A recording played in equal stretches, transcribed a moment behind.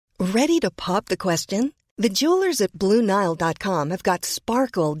Ready to pop the question? The jewelers at BlueNile.com have got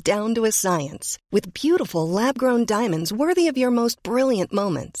sparkle down to a science with beautiful lab-grown diamonds worthy of your most brilliant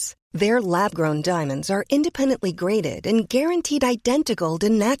moments. Their lab-grown diamonds are independently graded and guaranteed identical to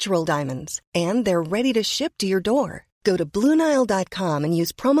natural diamonds, and they're ready to ship to your door. Go to BlueNile.com and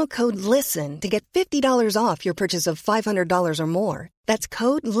use promo code LISTEN to get $50 off your purchase of $500 or more. That's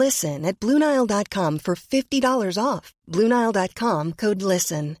code LISTEN at BlueNile.com for $50 off. BlueNile.com, code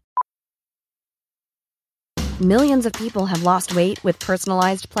LISTEN. Millions of people have lost weight with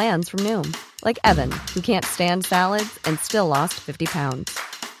personalized plans from Noom. Like Evan, who can't stand salads and still lost 50 pounds.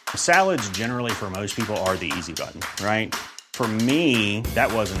 Salads generally for most people are the easy button, right? For me,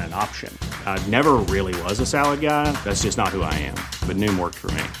 that wasn't an option. I never really was a salad guy. That's just not who I am. But Noom worked for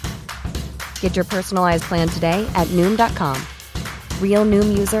me. Get your personalized plan today at Noom.com. Real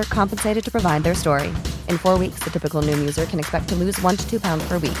Noom user compensated to provide their story. In 4 weeks, the typical Noom user can expect to lose 1 to 2 pounds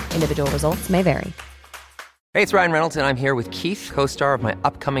per week. Individual results may vary. Hey, it's Ryan Reynolds, and I'm here with Keith, co-star of my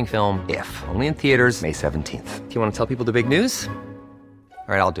upcoming film, If, only in theaters May 17th. Do you want to tell people the big news?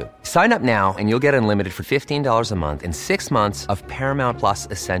 All right, I'll do it. Sign up now and you'll get unlimited for $15 a month and 6 months of Paramount Plus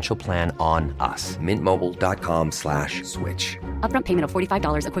Essential Plan on us. MintMobile.com/switch. Upfront payment of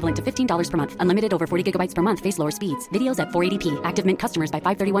 $45 equivalent to $15 per month. Unlimited over 40 gigabytes per month. Face lower speeds. Videos at 480p. Active Mint customers by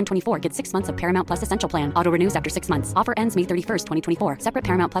 531.24 get 6 months of Paramount Plus Essential Plan. Auto renews after 6 months. Offer ends May 31st, 2024. Separate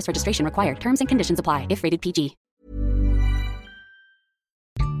Paramount Plus registration required. Terms and conditions apply if rated PG.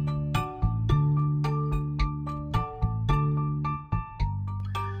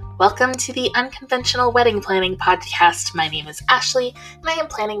 Welcome to the Unconventional Wedding Planning Podcast. My name is Ashley, and I am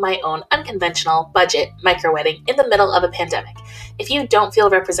planning my own unconventional budget micro-wedding in the middle of a pandemic. If you don't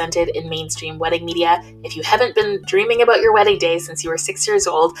feel represented in mainstream wedding media, if you haven't been dreaming about your wedding day since you were 6 years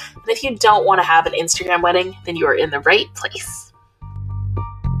old, and if you don't want to have an Instagram wedding, then you are in the right place.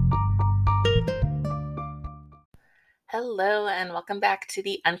 Hello, and welcome back to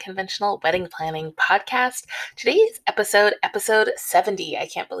the Unconventional Wedding Planning Podcast. Today's episode 70. I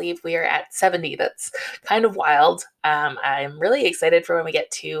can't believe we are at 70. That's kind of wild. I'm really excited for when we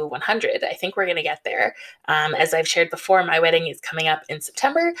get to 100. I think we're going to get there. As I've shared before, my wedding is coming up in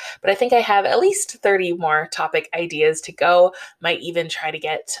September, but I think I have at least 30 more topic ideas to go. Might even try to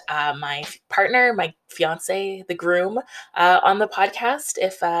get my partner, my fiance, the groom, on the podcast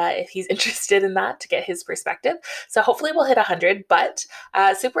if he's interested in that, to get his perspective. So hopefully we'll hit 100, but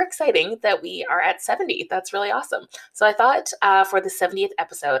super exciting that we are at 70. That's really awesome. So I thought for the 70th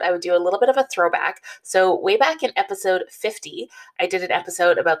episode, I would do a little bit of a throwback. So way back in episode 50, I did an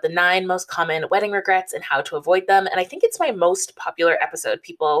episode about the 9 most common wedding regrets and how to avoid them. And I think it's my most popular episode.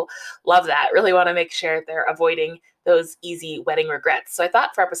 People love that, really want to make sure they're avoiding those easy wedding regrets. So I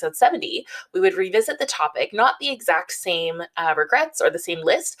thought for episode 70, we would revisit the topic, not the exact same regrets or the same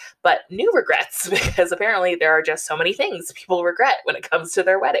list, but new regrets, because apparently there are just so many things people regret when it comes to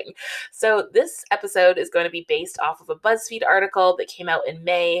their wedding. So this episode is going to be based off of a BuzzFeed article that came out in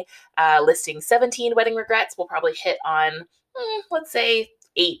May, listing 17 wedding regrets. We'll probably hit on, let's say,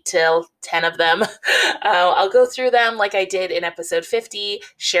 8 till 10 of them. I'll go through them like I did in episode 50,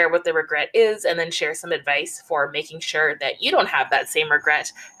 share what the regret is, and then share some advice for making sure that you don't have that same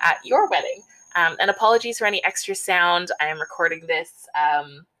regret at your wedding. And apologies for any extra sound. I am recording this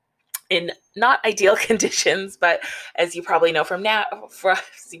in not ideal conditions, but as you probably know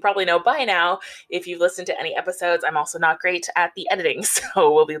by now, if you've listened to any episodes, I'm also not great at the editing,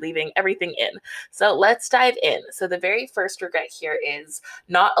 so we'll be leaving everything in. So let's dive in. So the very first regret here is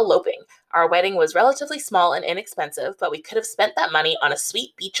not eloping. Our wedding was relatively small and inexpensive, but we could have spent that money on a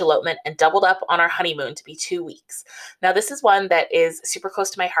sweet beach elopement and doubled up on our honeymoon to be 2 weeks. Now, this is one that is super close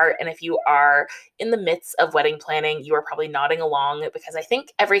to my heart, and if you are in the midst of wedding planning, you are probably nodding along, because I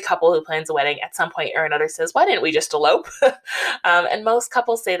think every couple who plans a wedding at some point or another says, why didn't we just elope? And most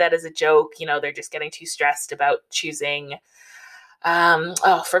couples say that as a joke. They're just getting too stressed about choosing.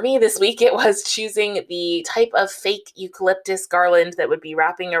 For me this week, it was choosing the type of fake eucalyptus garland that would be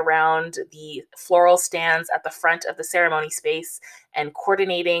wrapping around the floral stands at the front of the ceremony space, and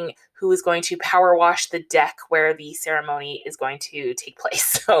coordinating who is going to power wash the deck where the ceremony is going to take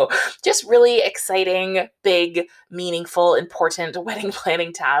place. So just really exciting, big, meaningful, important wedding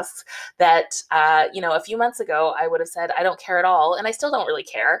planning tasks that, a few months ago, I would have said, I don't care at all. And I still don't really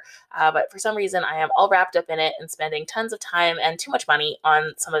care. But for some reason, I am all wrapped up in it and spending tons of time and too much money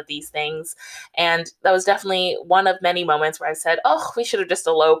on some of these things. And that was definitely one of many moments where I said, we should have just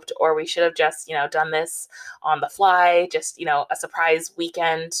eloped, or we should have just, done this on the fly, just, a surprise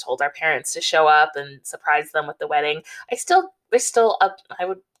weekend, told our parents to show up and surprise them with the wedding. If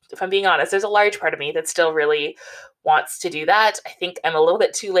I'm being honest, there's a large part of me that still really wants to do that. I think I'm a little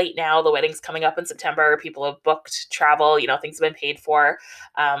bit too late now. The wedding's coming up in September. People have booked travel, things have been paid for.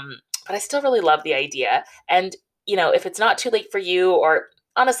 But I still really love the idea. And, if it's not too late for you, or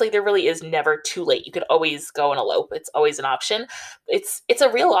honestly, there really is never too late. You could always go and elope. It's always an option. It's a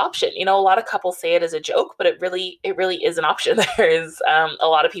real option. A lot of couples say it as a joke, but it really is an option. There is a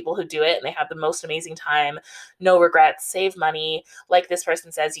lot of people who do it and they have the most amazing time, no regrets, save money. Like this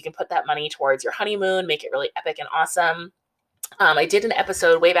person says, you can put that money towards your honeymoon, make it really epic and awesome. I did an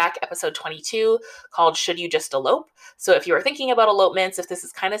episode way back, episode 22, called Should You Just Elope? So if you were thinking about elopements, if this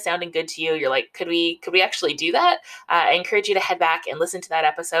is kind of sounding good to you, you're like, could we actually do that? I encourage you to head back and listen to that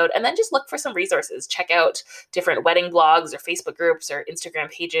episode, and then just look for some resources. Check out different wedding blogs or Facebook groups or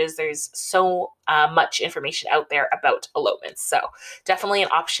Instagram pages. There's so much information out there about elopements. So definitely an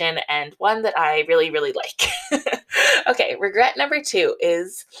option, and one that I really, really like. Okay, regret number 2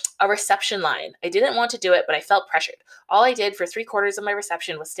 is a reception line. I didn't want to do it, but I felt pressured. All I did for 3/4 of my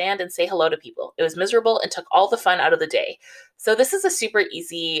reception was stand and say hello to people. It was miserable and took all the fun out of the day. So this is a super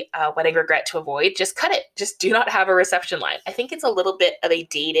easy wedding regret to avoid. Just cut it. Just do not have a reception line. I think it's a little bit of a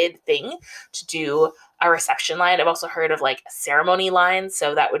dated thing to do a reception line. I've also heard of like ceremony lines.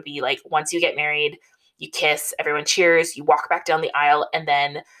 So that would be like once you get married, you kiss, everyone cheers, you walk back down the aisle, and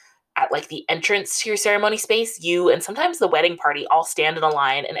then at like the entrance to your ceremony space, you and sometimes the wedding party all stand in a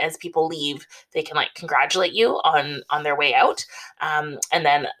line, and as people leave, they can like congratulate you on their way out. And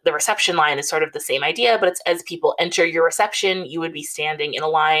then the reception line is sort of the same idea, but it's as people enter your reception, you would be standing in a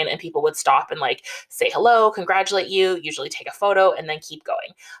line and people would stop and like say hello, congratulate you, usually take a photo, and then keep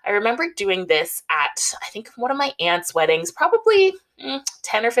going. I remember doing this at, I think, one of my aunt's weddings, probably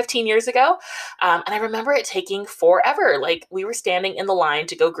 10 or 15 years ago. And I remember it taking forever. Like we were standing in the line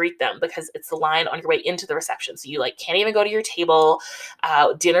to go greet them because it's the line on your way into the reception. So you like can't even go to your table.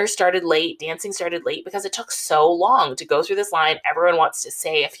 Dinner started late, dancing started late because it took so long to go through this line. Everyone wants to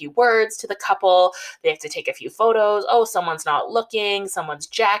say a few words to the couple. They have to take a few photos. Oh, someone's not looking. Someone's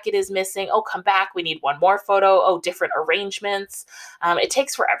jacket is missing. Oh, come back. We need one more photo. Oh, different arrangements. It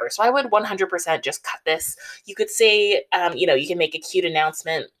takes forever. So I would 100% just cut this. You could say, you can make a cute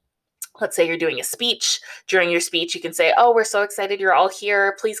announcement. Let's say you're doing a speech. During your speech, you can say, oh, we're so excited you're all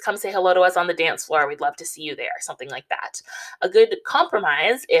here. Please come say hello to us on the dance floor. We'd love to see you there. Something like that. A good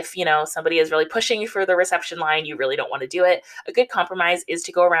compromise, if, somebody is really pushing you for the reception line, you really don't want to do it. A good compromise is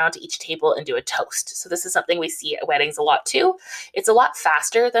to go around to each table and do a toast. So this is something we see at weddings a lot too. It's a lot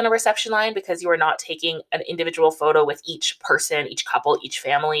faster than a reception line because you are not taking an individual photo with each person, each couple, each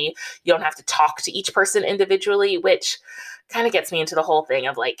family. You don't have to talk to each person individually, which kind of gets me into the whole thing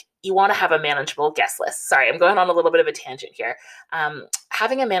of like, you want to have a manageable guest list. Sorry, I'm going on a little bit of a tangent here.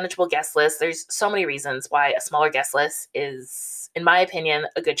 Having a manageable guest list, there's so many reasons why a smaller guest list is, in my opinion,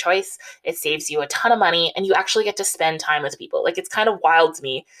 a good choice. It saves you a ton of money and you actually get to spend time with people. Like it's kind of wild to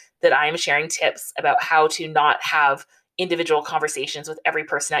me that I'm sharing tips about how to not have individual conversations with every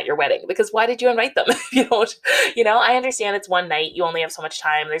person at your wedding, because why did you invite them if you don't, I understand it's one night, you only have so much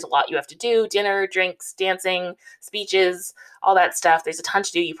time, there's a lot you have to do, dinner, drinks, dancing, speeches, all that stuff. There's a ton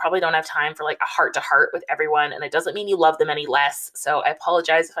to do. You probably don't have time for like a heart to heart with everyone, and it doesn't mean you love them any less. So I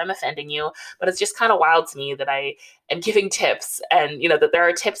apologize if I'm offending you, but it's just kind of wild to me that I am giving tips and that there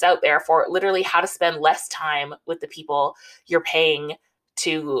are tips out there for literally how to spend less time with the people you're paying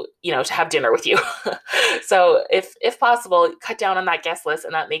to have dinner with you. So if possible, cut down on that guest list,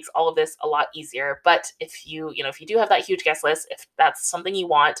 and that makes all of this a lot easier. But if you do have that huge guest list, if that's something you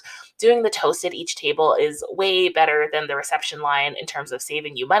want, doing the toast at each table is way better than the reception line in terms of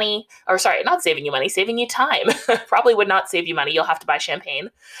saving you money, or sorry, not saving you money, saving you time. Probably would not save you money. You'll have to buy champagne.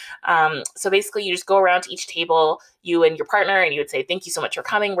 So basically you just go around to each table, you and your partner, and you would say, thank you so much for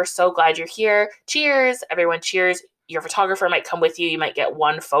coming. We're so glad you're here. Cheers. Everyone cheers. Your photographer might come with you. You might get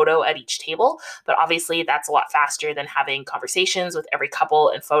one photo at each table, but obviously that's a lot faster than having conversations with every couple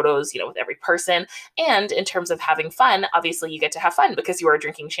and photos, with every person. And in terms of having fun, obviously you get to have fun because you are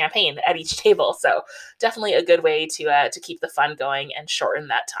drinking champagne at each table. So definitely a good way to keep the fun going and shorten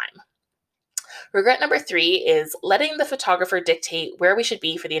that time. Regret number 3 is letting the photographer dictate where we should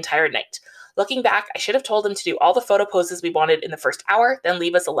be for the entire night. Looking back, I should have told them to do all the photo poses we wanted in the first hour, then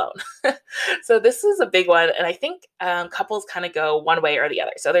leave us alone. So this is a big one. And I think couples kind of go one way or the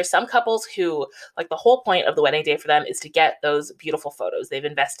other. So there's some couples who, like, the whole point of the wedding day for them is to get those beautiful photos. They've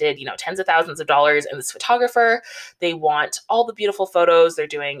invested, tens of thousands of dollars in this photographer. They want all the beautiful photos. They're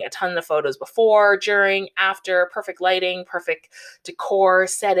doing a ton of photos before, during, after, perfect lighting, perfect decor,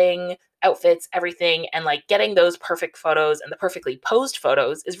 setting, outfits, everything. And like getting those perfect photos and the perfectly posed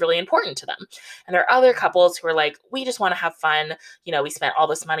photos is really important to them. And there are other couples who are like, we just want to have fun. You know, we spent all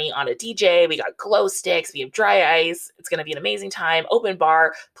this money on a DJ, we got glow sticks, we have dry ice. It's going to be an amazing time, open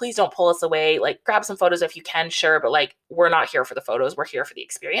bar. Please don't pull us away. Like grab some photos if you can, sure. But like, we're not here for the photos. We're here for the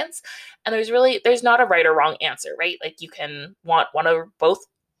experience. And there's not a right or wrong answer, right? Like you can want one or both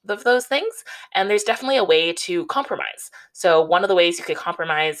of those things. And there's definitely a way to compromise. So one of the ways you could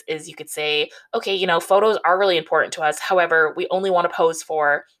compromise is you could say, okay, you know, photos are really important to us. However, we only want to pose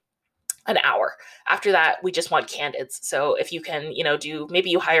for an hour. After that, we just want candids. So if you can, you know, maybe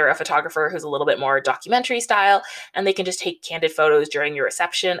you hire a photographer who's a little bit more documentary style, and they can just take candid photos during your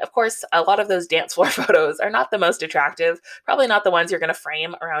reception. Of course, a lot of those dance floor photos are not the most attractive, probably not the ones you're going to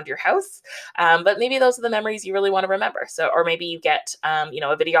frame around your house. But maybe those are the memories you really want to remember. So, or maybe you get, you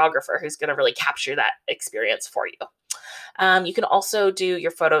know, a videographer who's going to really capture that experience for you. You can also do your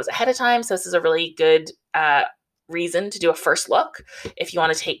photos ahead of time. So this is a really good, reason to do a first look if you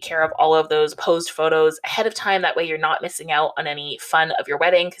want to take care of all of those posed photos ahead of time. That way you're not missing out on any fun of your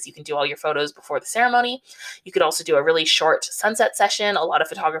wedding because you can do all your photos before the ceremony. You could also do a really short sunset session. A lot of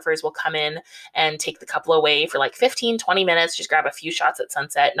photographers will come in and take the couple away for like 15-20 minutes, just grab a few shots at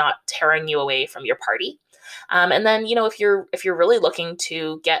sunset, not tearing you away from your party. And then, you know, if you're really looking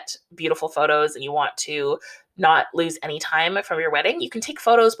to get beautiful photos and you want to not lose any time from your wedding, you can take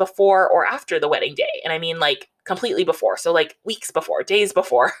photos before or after the wedding day. And I mean like completely before. So like weeks before, days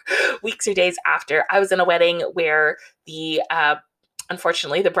before, weeks or days after. I was in a wedding where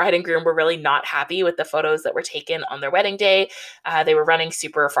unfortunately, the bride and groom were really not happy with the photos that were taken on their wedding day. They were running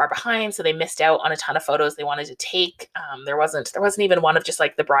super far behind, so they missed out on a ton of photos they wanted to take. There wasn't even one of just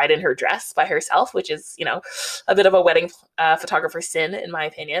like the bride in her dress by herself, which is, you know, a bit of a wedding photographer sin, in my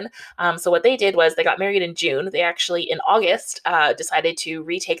opinion. So what they did was they got married in June. They actually, in August, decided to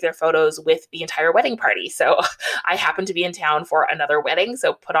retake their photos with the entire wedding party. So I happened to be in town for another wedding,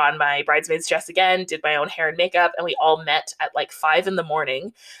 so put on my bridesmaid's dress again, did my own hair and makeup, and we all met at like 5 in the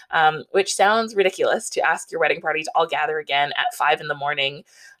morning, which sounds ridiculous to ask your wedding party to all gather again at 5 in the morning,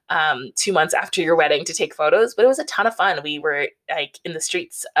 2 months after your wedding to take photos, but it was a ton of fun. We were like in the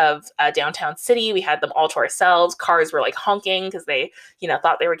streets of downtown city. We had them all to ourselves. Cars were like honking because they, you know,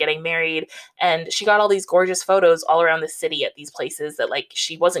 thought they were getting married. And she got all these gorgeous photos all around the city at these places that like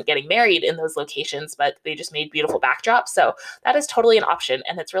she wasn't getting married in those locations, but they just made beautiful backdrops. So that is totally an option.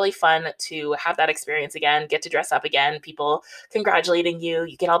 And it's really fun to have that experience again, get to dress up again, people congratulating you.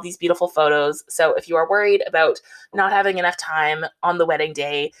 You get all these beautiful photos. So if you are worried about not having enough time on the wedding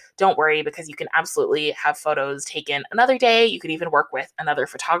day, don't worry, because you can absolutely have photos taken another day. You could even work with another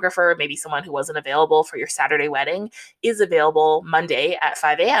photographer. Maybe someone who wasn't available for your Saturday wedding is available Monday at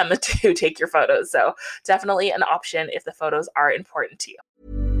 5 a.m. to take your photos. So definitely an option if the photos are important to you.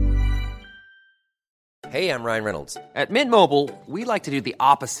 Hey, I'm Ryan Reynolds. At Mint Mobile, we like to do the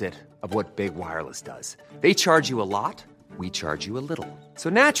opposite of what Big Wireless does. They charge you a lot. We charge you a little. So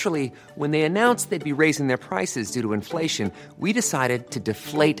naturally, when they announced they'd be raising their prices due to inflation, we decided to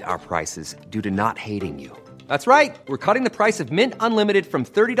deflate our prices due to not hating you. That's right. We're cutting the price of Mint Unlimited from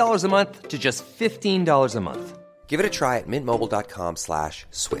 $30 a month to just $15 a month. Give it a try at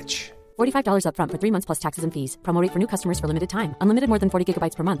mintmobile.com/switch. $45 up front for 3 months plus taxes and fees. Promo rate for new customers for limited time. Unlimited more than 40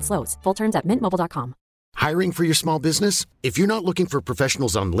 gigabytes per month. Slows full terms at mintmobile.com. Hiring for your small business? If you're not looking for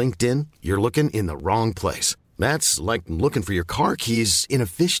professionals on LinkedIn, you're looking in the wrong place. That's like looking for your car keys in a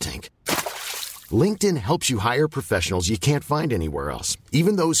fish tank. LinkedIn helps you hire professionals you can't find anywhere else,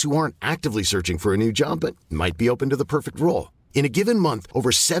 even those who aren't actively searching for a new job but might be open to the perfect role. In a given month,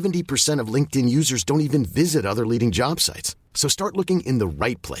 over 70% of LinkedIn users don't even visit other leading job sites. So start looking in the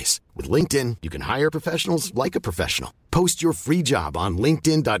right place. With LinkedIn, you can hire professionals like a professional. Post your free job on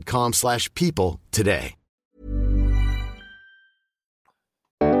linkedin.com/people today.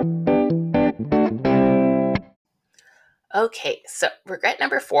 Okay, so regret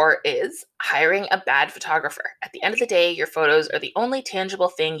number 4 is hiring a bad photographer. At the end of the day, your photos are the only tangible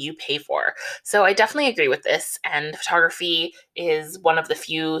thing you pay for. So I definitely agree with this, and photography is one of the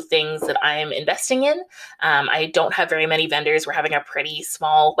few things that I'm investing in. I don't have very many vendors. We're having a pretty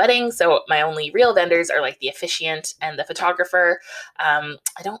small wedding, so my only real vendors are like the officiant and the photographer. I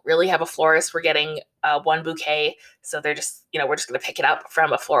don't really have a florist. We're getting one bouquet, so they're just, we're just going to pick it up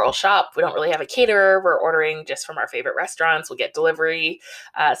from a floral shop. We don't really have a caterer. We're ordering just from our favorite restaurants. We'll get delivery.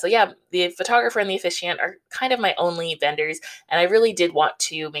 So yeah, the photographer and the officiant are kind of my only vendors, and I really did want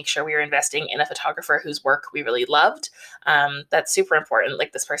to make sure we were investing in a photographer whose work we really loved. That's super important.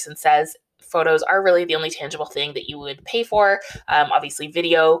 Like this person says, photos are really the only tangible thing that you would pay for. Obviously,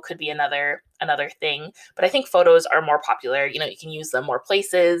 video could be another another thing. But I think photos are more popular. You can use them more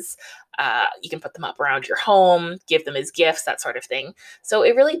places. You can put them up around your home, give them as gifts, that sort of thing. So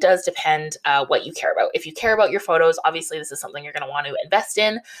it really does depend what you care about. If you care about your photos, obviously this is something you're going to want to invest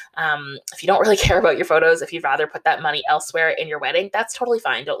in. If you don't really care about your photos, if you'd rather put that money elsewhere in your wedding, that's totally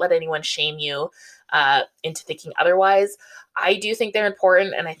fine. Don't let anyone shame you into thinking otherwise. I do think they're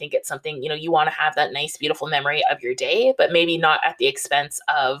important, and I think it's something, you want to have that nice, beautiful memory of your day, but maybe not at the expense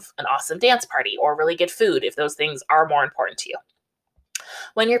of an awesome dance party or really good food if those things are more important to you.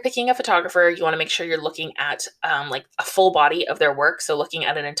 When you're picking a photographer, you want to make sure you're looking at like a full body of their work. So looking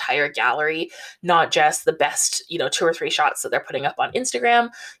at an entire gallery, not just the best, 2 or 3 shots that they're putting up on Instagram.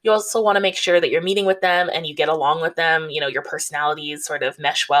 You also want to make sure that you're meeting with them and you get along with them. Your personalities sort of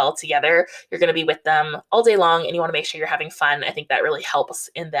mesh well together. You're going to be with them all day long and you want to make sure you're having fun. I think that really helps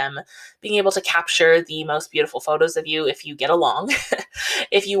in them being able to capture the most beautiful photos of you if you get along.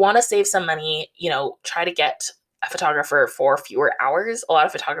 If you want to save some money, try to get a photographer for fewer hours. A lot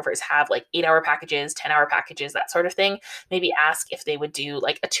of photographers have like 8-hour packages, 10-hour packages, that sort of thing. Maybe ask if they would do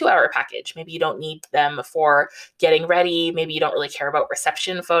like a 2-hour package. Maybe you don't need them for getting ready. Maybe you don't really care about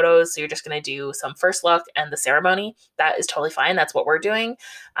reception photos. So you're just going to do some first look and the ceremony. That is totally fine. That's what we're doing.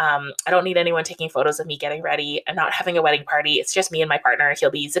 I don't need anyone taking photos of me getting ready. I'm not having a wedding party. It's just me and my partner. He'll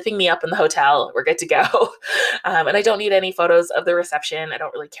be zipping me up in the hotel. We're good to go. And I don't need any photos of the reception. I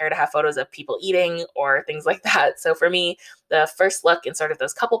don't really care to have photos of people eating or things like that. So for me, the first look and sort of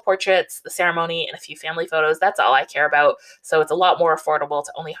those couple portraits, the ceremony, and a few family photos, that's all I care about. So it's a lot more affordable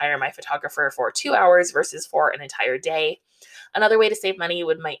to only hire my photographer for 2 hours versus for an entire day. Another way to save money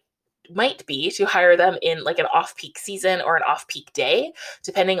might be to hire them in like an off-peak season or an off-peak day.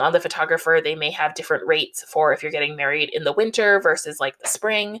 Depending on the photographer, they may have different rates for if you're getting married in the winter versus like the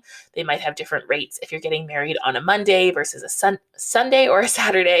spring. They might have different rates if you're getting married on a Monday versus a Sunday or a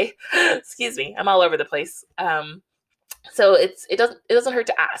Saturday. Excuse me, I'm all over the place. So it doesn't hurt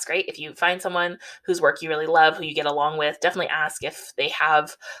to ask, right? If you find someone whose work you really love, who you get along with, definitely ask if they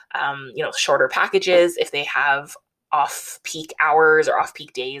have, shorter packages, if they have off-peak hours or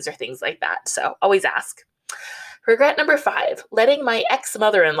off-peak days or things like that. So always ask. Regret number 5, letting my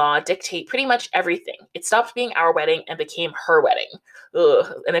ex-mother-in-law dictate pretty much everything. It stopped being our wedding and became her wedding.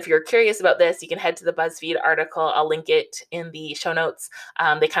 Ugh. And if you're curious about this, you can head to the BuzzFeed article. I'll link it in the show notes.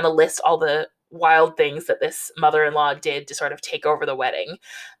 They kind of list all the wild things that this mother-in-law did to sort of take over the wedding.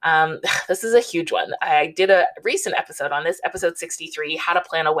 This is a huge one. I did a recent episode on this, episode 63, how to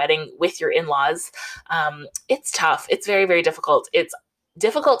plan a wedding with your in-laws. It's tough. It's very, very difficult. It's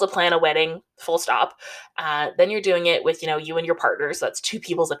difficult to plan a wedding, full stop. Then you're doing it with, you and your partner. So that's 2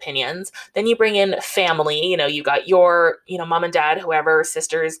 people's opinions. Then you bring in family, you got your, mom and dad, whoever,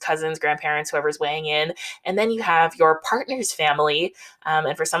 sisters, cousins, grandparents, whoever's weighing in. And then you have your partner's family.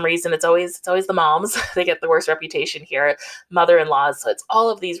 And for some reason, it's always the moms. They get the worst reputation here, mother-in-laws. So it's all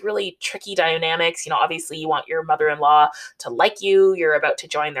of these really tricky dynamics. Obviously you want your mother-in-law to like you. You're about to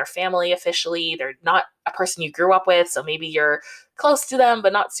join their family officially. They're not a person you grew up with. So maybe you're close to them,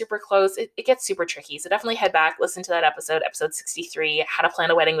 but not super close. It gets super tricky. So definitely head back, listen to that episode 63, how to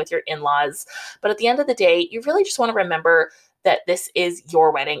plan a wedding with your in-laws. But at the end of the day, you really just want to remember that this is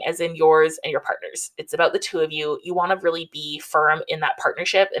your wedding, as in yours and your partner's. It's about the 2 of you. You want to really be firm in that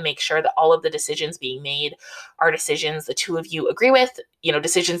partnership and make sure that all of the decisions being made are decisions the 2 of you agree with,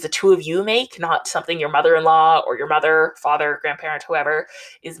 decisions the 2 of you make, not something your mother-in-law or your mother, father, grandparent, whoever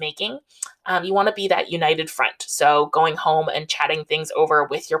is making. You want to be that united front. So going home and chatting things over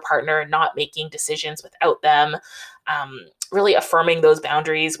with your partner, not making decisions without them, really affirming those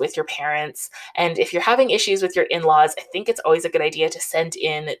boundaries with your parents. And if you're having issues with your in-laws, I think it's always a good idea to send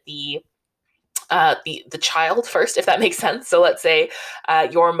in the child first, if that makes sense. So let's say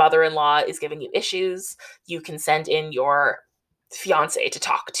your mother-in-law is giving you issues. You can send in your fiance to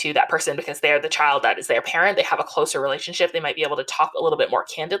talk to that person because they're the child that is their parent. They have a closer relationship. They might be able to talk a little bit more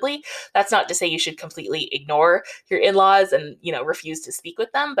candidly. That's not to say you should completely ignore your in-laws and, refuse to speak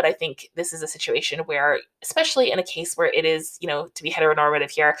with them. But I think this is a situation where, especially in a case where it is, to be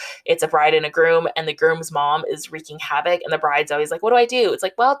heteronormative here, it's a bride and a groom and the groom's mom is wreaking havoc and the bride's always like, what do I do? It's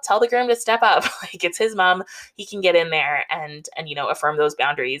like, well, tell the groom to step up. Like, it's his mom. He can get in there and affirm those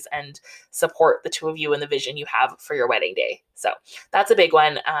boundaries and support the 2 of you and the vision you have for your wedding day. So that's a big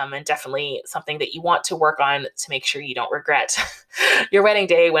one, and definitely something that you want to work on to make sure you don't regret your wedding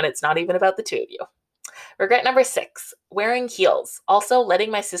day when it's not even about the 2 of you. Regret number 6, wearing heels. Also,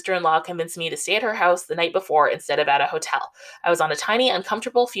 letting my sister-in-law convince me to stay at her house the night before instead of at a hotel. I was on a tiny,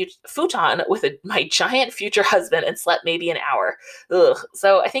 uncomfortable futon with my giant future husband and slept maybe an hour. Ugh.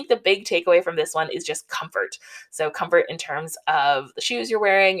 So I think the big takeaway from this one is just comfort. So comfort in terms of the shoes you're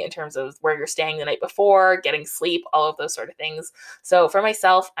wearing, in terms of where you're staying the night before, getting sleep, all of those sort of things. So for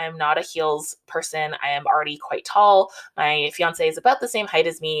myself, I'm not a heels person. I am already quite tall. My fiance is about the same height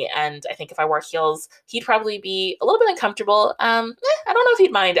as me, and I think if I wore heels, he'd probably be a little bit uncomfortable. I don't know if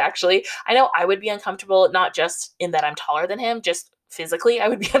he'd mind, actually. I know I would be uncomfortable, not just in that I'm taller than him, just physically I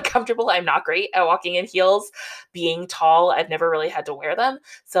would be uncomfortable. I'm not great at walking in heels. Being tall, I've never really had to wear them.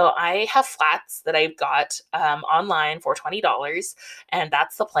 So I have flats that I've got online for $20, and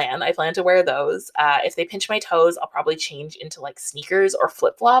that's the plan. I plan to wear those. If they pinch my toes, I'll probably change into like sneakers or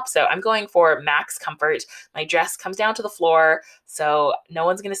flip-flops. So I'm going for max comfort. My dress comes down to the floor, so no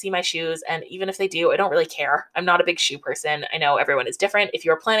one's going to see my shoes. And even if they do, I don't really care. I'm not a big shoe person. I know everyone is different. If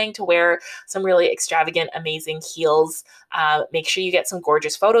you're planning to wear some really extravagant, amazing heels, make sure you get some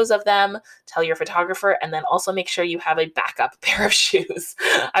gorgeous photos of them, tell your photographer, and then also make sure you have a backup pair of shoes.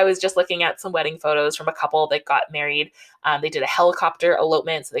 I was just looking at some wedding photos from a couple that got married. They did a helicopter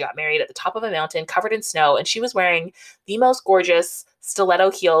elopement, so they got married at the top of a mountain covered in snow, and she was wearing the most gorgeous stiletto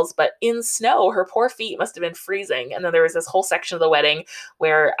heels, but in snow, her poor feet must have been freezing. And then there was this whole section of the wedding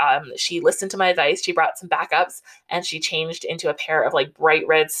where she listened to my advice. She brought some backups and she changed into a pair of like bright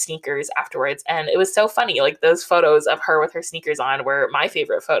red sneakers afterwards. And it was so funny. Like those photos of her with her sneakers on were my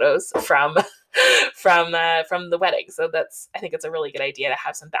favorite photos from from the wedding. So I think it's a really good idea to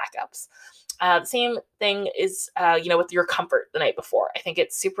have some backups. The same thing is, with your comfort the night before. I think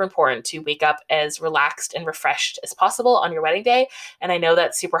it's super important to wake up as relaxed and refreshed as possible on your wedding day. And I know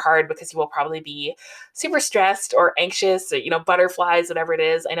that's super hard because you will probably be super stressed or anxious or, butterflies, whatever it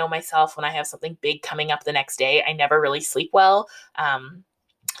is. I know myself, when I have something big coming up the next day, I never really sleep well.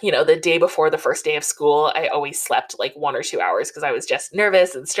 The day before the first day of school, I always slept like 1 or 2 hours because I was just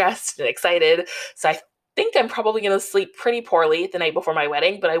nervous and stressed and excited. So I think I'm probably going to sleep pretty poorly the night before my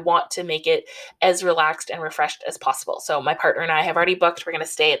wedding, but I want to make it as relaxed and refreshed as possible. So my partner and I have already booked. We're going to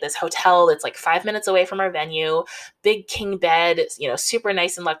stay at this hotel that's like 5 minutes away from our venue, big king bed, super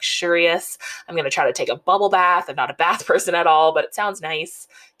nice and luxurious. I'm going to try to take a bubble bath. I'm not a bath person at all, but it sounds nice.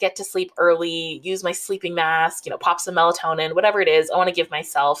 Get to sleep early, use my sleeping mask, pop some melatonin, whatever it is. I want to give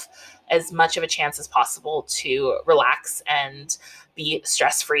myself as much of a chance as possible to relax and be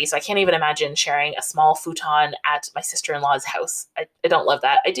stress-free. So I can't even imagine sharing a small futon at my sister-in-law's house. I don't love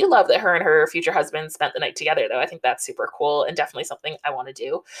that. I do love that her and her future husband spent the night together, though. I think that's super cool and definitely something I want to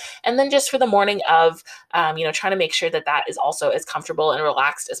do. And then just for the morning of, trying to make sure that that is also as comfortable and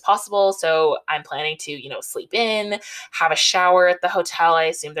relaxed as possible. So I'm planning to, sleep in, have a shower at the hotel. I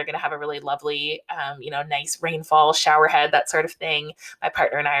assume they're going to have a really lovely, nice rainfall shower head, that sort of thing. My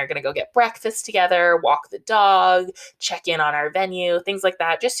partner and I are going to go get breakfast together, walk the dog, check in on our venue, things like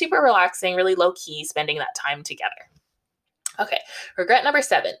that. Just super relaxing, really low key, spending that time together. Okay, regret number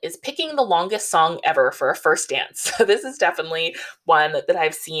 7 is picking the longest song ever for a first dance. So this is definitely one that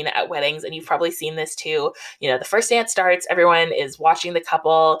I've seen at weddings, and you've probably seen this too. The first dance starts, everyone is watching the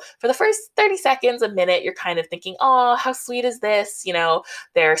couple. For the first 30 seconds, a minute, you're kind of thinking, oh, how sweet is this?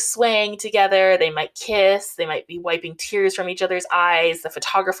 They're swaying together, they might kiss, they might be wiping tears from each other's eyes. The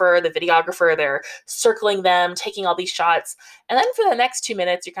photographer, the videographer, they're circling them, taking all these shots. And then for the next 2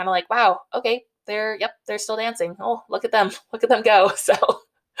 minutes, you're kind of like, wow, okay, they're still dancing. Oh, look at them go. So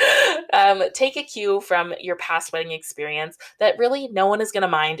take a cue from your past wedding experience that really no one is going to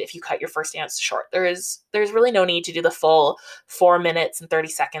mind if you cut your first dance short. There's really no need to do the full 4 minutes and 30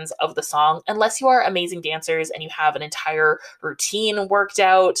 seconds of the song unless you are amazing dancers and you have an entire routine worked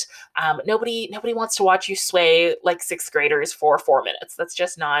out. Nobody wants to watch you sway like 6th graders for 4 minutes. That's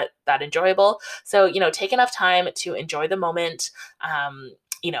just not that enjoyable. So, take enough time to enjoy the moment.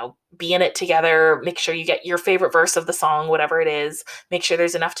 Be in it together. Make sure you get your favorite verse of the song, whatever it is. Make sure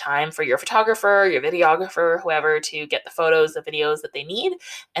there's enough time for your photographer, your videographer, whoever, to get the photos, the videos that they need,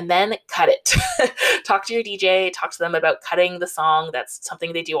 and then cut it. Talk to your DJ, talk to them about cutting the song. That's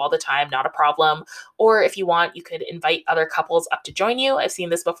something they do all the time, not a problem. Or if you want, you could invite other couples up to join you. I've seen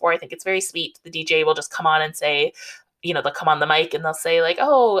this before. I think it's very sweet. The DJ will just come on and say, they'll come on the mic and they'll say like,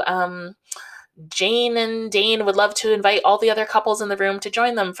 Jane and Dane would love to invite all the other couples in the room to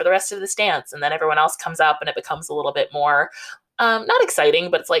join them for the rest of this dance. And then everyone else comes up and it becomes a little bit more Not exciting,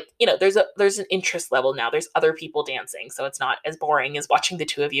 but it's like, there's an interest level now. There's other people dancing, so it's not as boring as watching the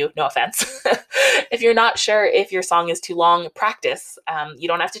two of you. No offense. If you're not sure if your song is too long, practice. You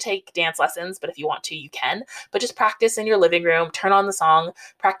don't have to take dance lessons, but if you want to, you can. But just practice in your living room, turn on the song,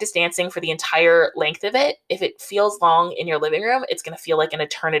 practice dancing for the entire length of it. If it feels long in your living room, it's going to feel like an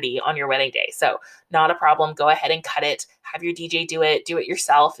eternity on your wedding day. So not a problem. Go ahead and cut it. Have your DJ do it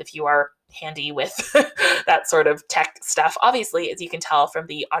yourself if you are handy with that sort of tech stuff. Obviously, as you can tell from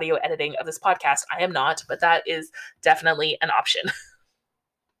the audio editing of this podcast, I am not, but that is definitely an option.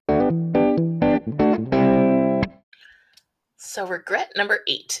 So regret number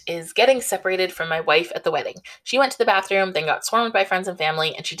 8 is getting separated from my wife at the wedding. She went to the bathroom, then got swarmed by friends and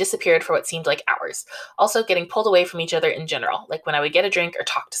family, and she disappeared for what seemed like hours. Also getting pulled away from each other in general, like when I would get a drink or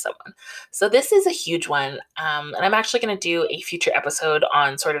talk to someone. So this is a huge one, and I'm actually going to do a future episode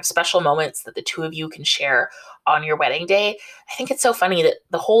on sort of special moments that the two of you can share on your wedding day. I think it's so funny that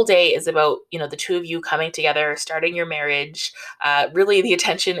the whole day is about, the two of you coming together, starting your marriage. Really, the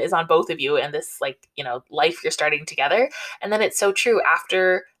attention is on both of you and this, life you're starting together. And then it's so true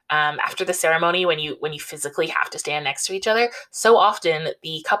after the ceremony, when you physically have to stand next to each other, so often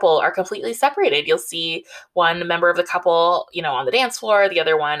the couple are completely separated. You'll see one member of the couple, on the dance floor, the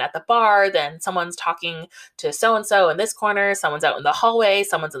other one at the bar, then someone's talking to so-and-so in this corner, someone's out in the hallway,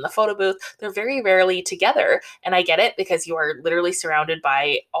 someone's in the photo booth. They're very rarely together. And I get it, because you are literally surrounded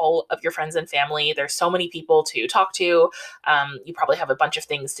by all of your friends and family. There's so many people to talk to. You probably have a bunch of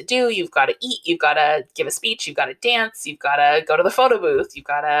things to do. You've got to eat, you've got to give a speech, you've got to dance, you've got to go to the photo booth, you've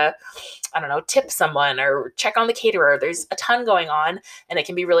got to tip someone or check on the caterer. There's a ton going on, and it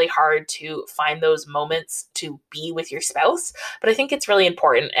can be really hard to find those moments to be with your spouse. But I think it's really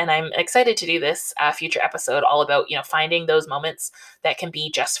important, and I'm excited to do this future episode all about, finding those moments that can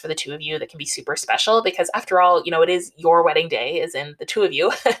be just for the two of you, that can be super special, because after all, it is your wedding day, as in the two of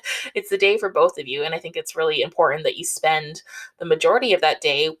you. It's the day for both of you, and I think it's really important that you spend the majority of that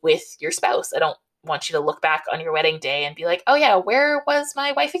day with your spouse. I don't want you to look back on your wedding day and be like, oh yeah, where was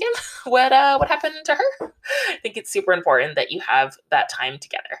my wife again? What happened to her? I think it's super important that you have that time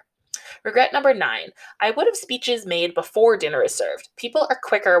together. Regret number 9, I would have speeches made before dinner is served. People are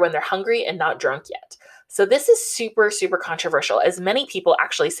quicker when they're hungry and not drunk yet. So this is super, super controversial, as many people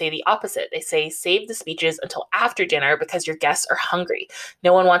actually say the opposite. They say save the speeches until after dinner because your guests are hungry.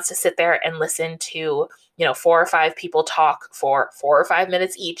 No one wants to sit there and listen to 4 or 5 people talk for 4 or 5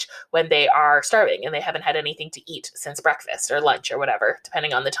 minutes each when they are starving and they haven't had anything to eat since breakfast or lunch or whatever,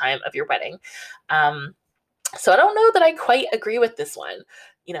 depending on the time of your wedding. So I don't know that I quite agree with this one.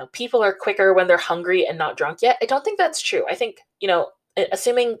 People are quicker when they're hungry and not drunk yet. I don't think that's true. I think,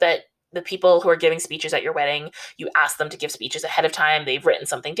 assuming that the people who are giving speeches at your wedding, you ask them to give speeches ahead of time. They've written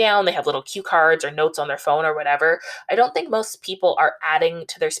something down. They have little cue cards or notes on their phone or whatever. I don't think most people are adding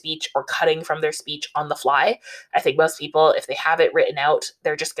to their speech or cutting from their speech on the fly. I think most people, if they have it written out,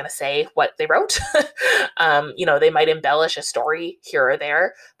 they're just going to say what they wrote. They might embellish a story here or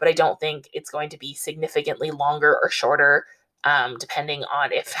there, but I don't think it's going to be significantly longer or shorter, depending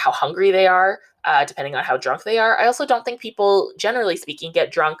on how hungry they are, depending on how drunk they are. I also don't think people, generally speaking,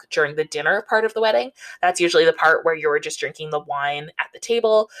 get drunk during the dinner part of the wedding. That's usually the part where you're just drinking the wine at the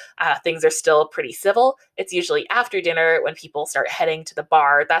table. Things are still pretty civil. It's usually after dinner when people start heading to the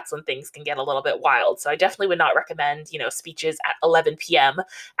bar. That's when things can get a little bit wild. So I definitely would not recommend, speeches at 11 p.m.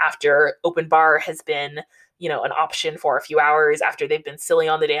 after open bar has been an option for a few hours, after they've been silly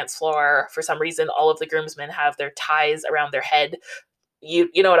on the dance floor. For some reason, all of the groomsmen have their ties around their head.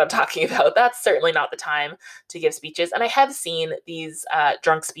 You know what I'm talking about. That's certainly not the time to give speeches. And I have seen these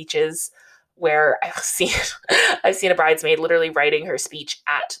drunk speeches where I've seen a bridesmaid literally writing her speech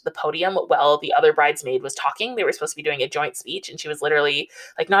at the podium while the other bridesmaid was talking. They were supposed to be doing a joint speech, and she was literally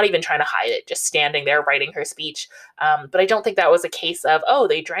not even trying to hide it, just standing there writing her speech. But I don't think that was a case of, oh,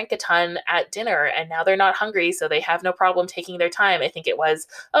 they drank a ton at dinner and now they're not hungry, so they have no problem taking their time. I think it was,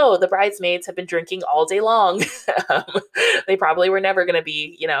 oh, the bridesmaids have been drinking all day long. They probably were never going to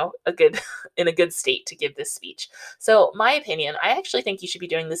be, in a good state to give this speech. So my opinion, I actually think you should be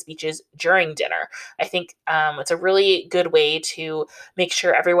doing the speeches during dinner. I think it's a really good way to make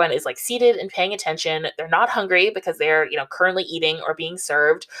sure everyone is seated and paying attention. They're not hungry because they're, currently eating or being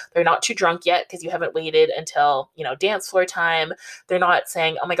served. They're not too drunk yet because you haven't waited until, dance floor time. They're not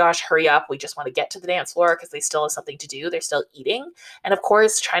saying, oh my gosh, hurry up, we just want to get to the dance floor, because they still have something to do. They're still eating. And of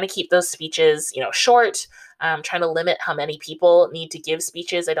course, trying to keep those speeches, short, trying to limit how many people need to give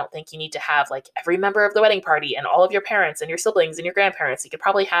speeches. I don't think you need to have every member of the wedding party and all of your parents and your siblings and your grandparents. You could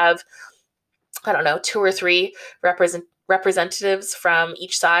probably have, 2 or 3 representatives from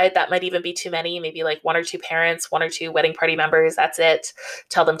each side. That might even be too many, maybe like 1 or 2 parents, 1 or 2 wedding party members. That's it.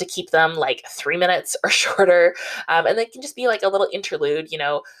 Tell them to keep them like 3 minutes or shorter. And they can just be like a little interlude,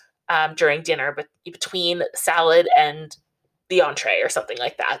 during dinner, but between salad and the entree or something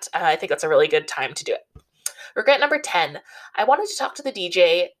like that. I think that's a really good time to do it. Regret number 10. I wanted to talk to the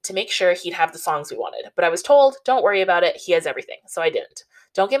DJ to make sure he'd have the songs we wanted, but I was told, don't worry about it, he has everything, so I didn't.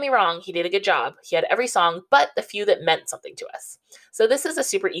 Don't get me wrong, he did a good job. He had every song, but the few that meant something to us. So this is a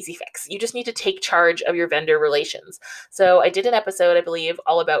super easy fix. You just need to take charge of your vendor relations. So I did an episode, I believe,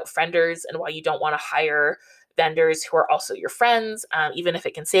 all about frienders and why you don't want to hire vendors who are also your friends, even if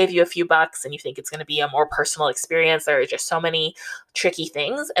it can save you a few bucks and you think it's going to be a more personal experience. There are just so many tricky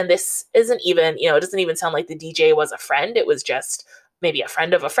things. And this isn't even, it doesn't even sound like the DJ was a friend. It was just maybe a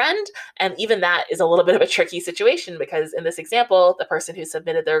friend of a friend. And even that is a little bit of a tricky situation because in this example, the person who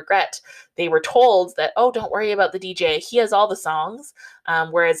submitted their regret, they were told that, oh, don't worry about the DJ. He has all the songs.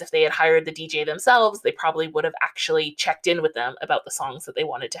 Whereas if they had hired the DJ themselves, they probably would have actually checked in with them about the songs that they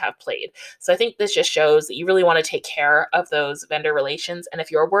wanted to have played. So I think this just shows that you really want to take care of those vendor relations. And if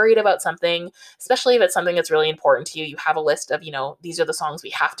you're worried about something, especially if it's something that's really important to you, you have a list of, these are the songs we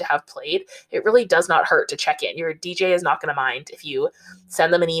have to have played. It really does not hurt to check in. Your DJ is not going to mind if you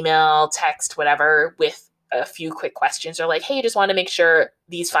send them an email, text, whatever, with a few quick questions or like, hey, just want to make sure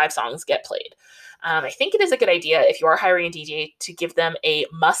these 5 songs get played. I think it is a good idea if you are hiring a DJ to give them a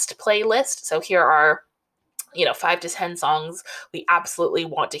must play list. So here are 5 to 10 songs we absolutely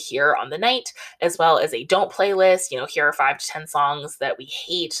want to hear on the night, as well as a don't play list. Here are 5 to 10 songs that we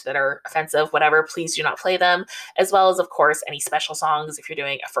hate, that are offensive, whatever, please do not play them, as well as, of course, any special songs. If you're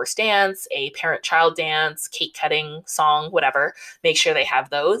doing a first dance, a parent-child dance, cake cutting song, whatever, make sure they have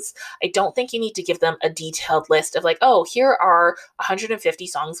those. I don't think you need to give them a detailed list of like, oh, here are 150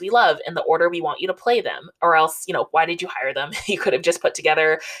 songs we love in the order we want you to play them, or else, why did you hire them? You could have just put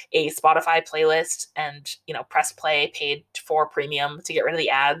together a Spotify playlist and, press play, paid for premium to get rid of the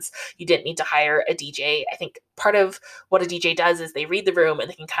ads. You didn't need to hire a DJ. I think part of what a DJ does is they read the room and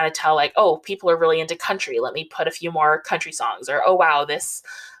they can kind of tell like, oh, people are really into country. Let me put a few more country songs. Or, oh, wow, this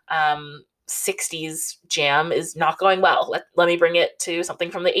 60s jam is not going well. Let me bring it to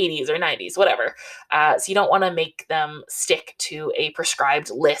something from the 80s or 90s, whatever. So you don't want to make them stick to a prescribed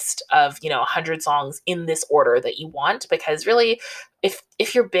list of, 100 songs in this order that you want, because really,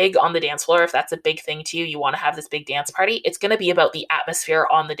 if you're big on the dance floor, if that's a big thing to you, you want to have this big dance party, it's going to be about the atmosphere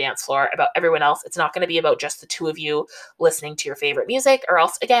on the dance floor, about everyone else. It's not going to be about just the two of you listening to your favorite music, or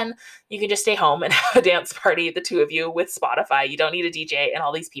else, again, you can just stay home and have a dance party, the two of you, with Spotify. You don't need a DJ and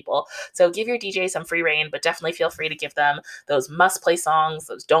all these people. So give your DJ some free reign, but definitely feel free to give them those must-play songs,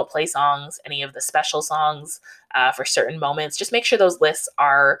 those don't-play songs, any of the special songs for certain moments. Just make sure those lists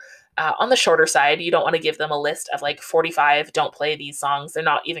are on the shorter side. You don't want to give them a list of like 45 don't play these songs. They're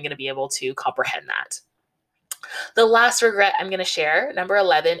not even going to be able to comprehend that. The last regret I'm going to share, number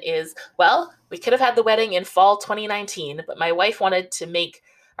 11, is, well, we could have had the wedding in fall 2019, but my wife wanted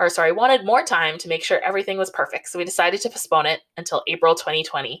more time to make sure everything was perfect. So we decided to postpone it until April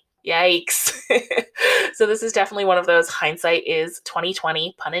 2020. Yikes. So this is definitely one of those hindsight is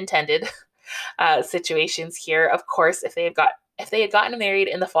 2020, pun intended, situations here. Of course, if they had gotten married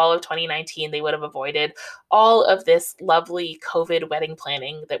in the fall of 2019, they would have avoided all of this lovely COVID wedding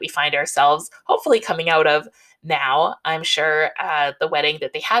planning that we find ourselves hopefully coming out of now. I'm sure the wedding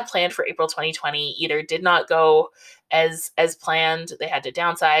that they had planned for April 2020 either did not go as planned, they had to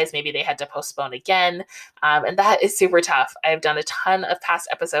downsize, maybe they had to postpone again, and that is super tough. I've done a ton of past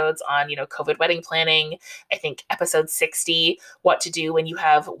episodes on, COVID wedding planning. I think episode 60, what to do when you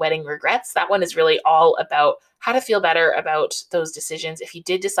have wedding regrets. That one is really all about how to feel better about those decisions. If you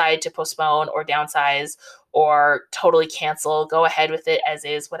did decide to postpone or downsize or totally cancel, go ahead with it as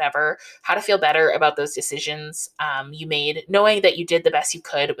is, whatever, how to feel better about those decisions you made, knowing that you did the best you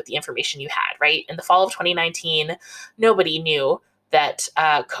could with the information you had, right? In the fall of 2019, nobody knew that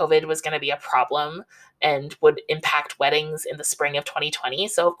COVID was going to be a problem and would impact weddings in the spring of 2020.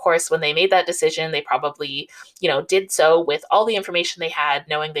 So of course, when they made that decision, they probably, did so with all the information they had,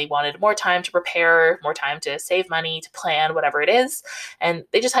 knowing they wanted more time to prepare, more time to save money, to plan, whatever it is. And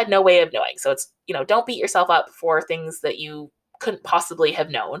they just had no way of knowing. So it's, don't beat yourself up for things that you couldn't possibly have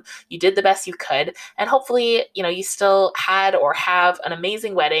known. You did the best you could. And hopefully, you still had or have an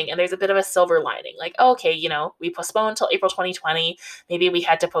amazing wedding, and there's a bit of a silver lining. Like, okay, we postponed till April 2020. Maybe we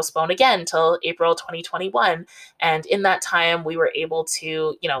had to postpone again till April 2021. And in that time, we were able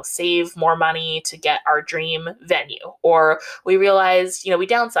to, save more money to get our dream venue. Or we realized, we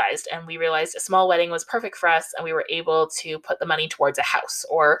downsized and we realized a small wedding was perfect for us, and we were able to put the money towards a house.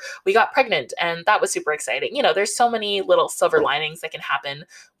 Or we got pregnant and that was super exciting. There's so many little silver linings that can happen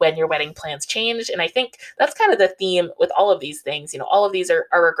when your wedding plans change. And I think that's kind of the theme with all of these things. All of these are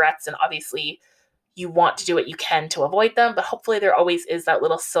regrets, and obviously you want to do what you can to avoid them, but hopefully there always is that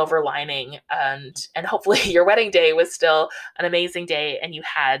little silver lining, and hopefully your wedding day was still an amazing day and you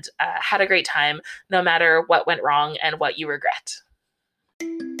had a great time no matter what went wrong and what you regret.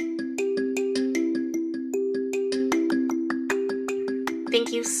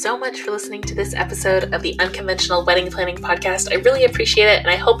 Thank you so much for listening to this episode of the Unconventional Wedding Planning Podcast. I really appreciate it, and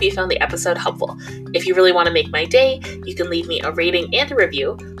I hope you found the episode helpful. If you really want to make my day, you can leave me a rating and a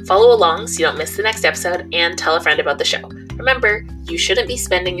review, follow along so you don't miss the next episode, and tell a friend about the show. Remember, you shouldn't be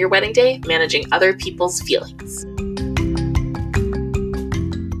spending your wedding day managing other people's feelings.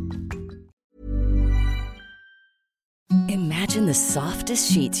 Imagine the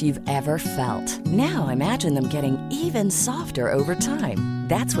softest sheets you've ever felt. Now imagine them getting even softer over time.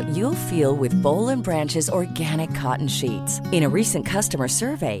 That's what you'll feel with Boll & Branch's organic cotton sheets. In a recent customer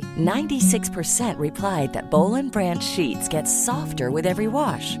survey, 96% replied that Boll & Branch sheets get softer with every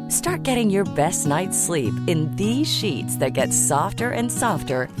wash. Start getting your best night's sleep in these sheets that get softer and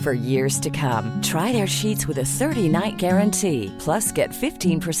softer for years to come. Try their sheets with a 30-night guarantee. Plus, get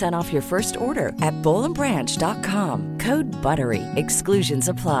 15% off your first order at bollandbranch.com. Code BUTTERY. Exclusions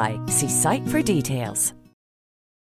apply. See site for details.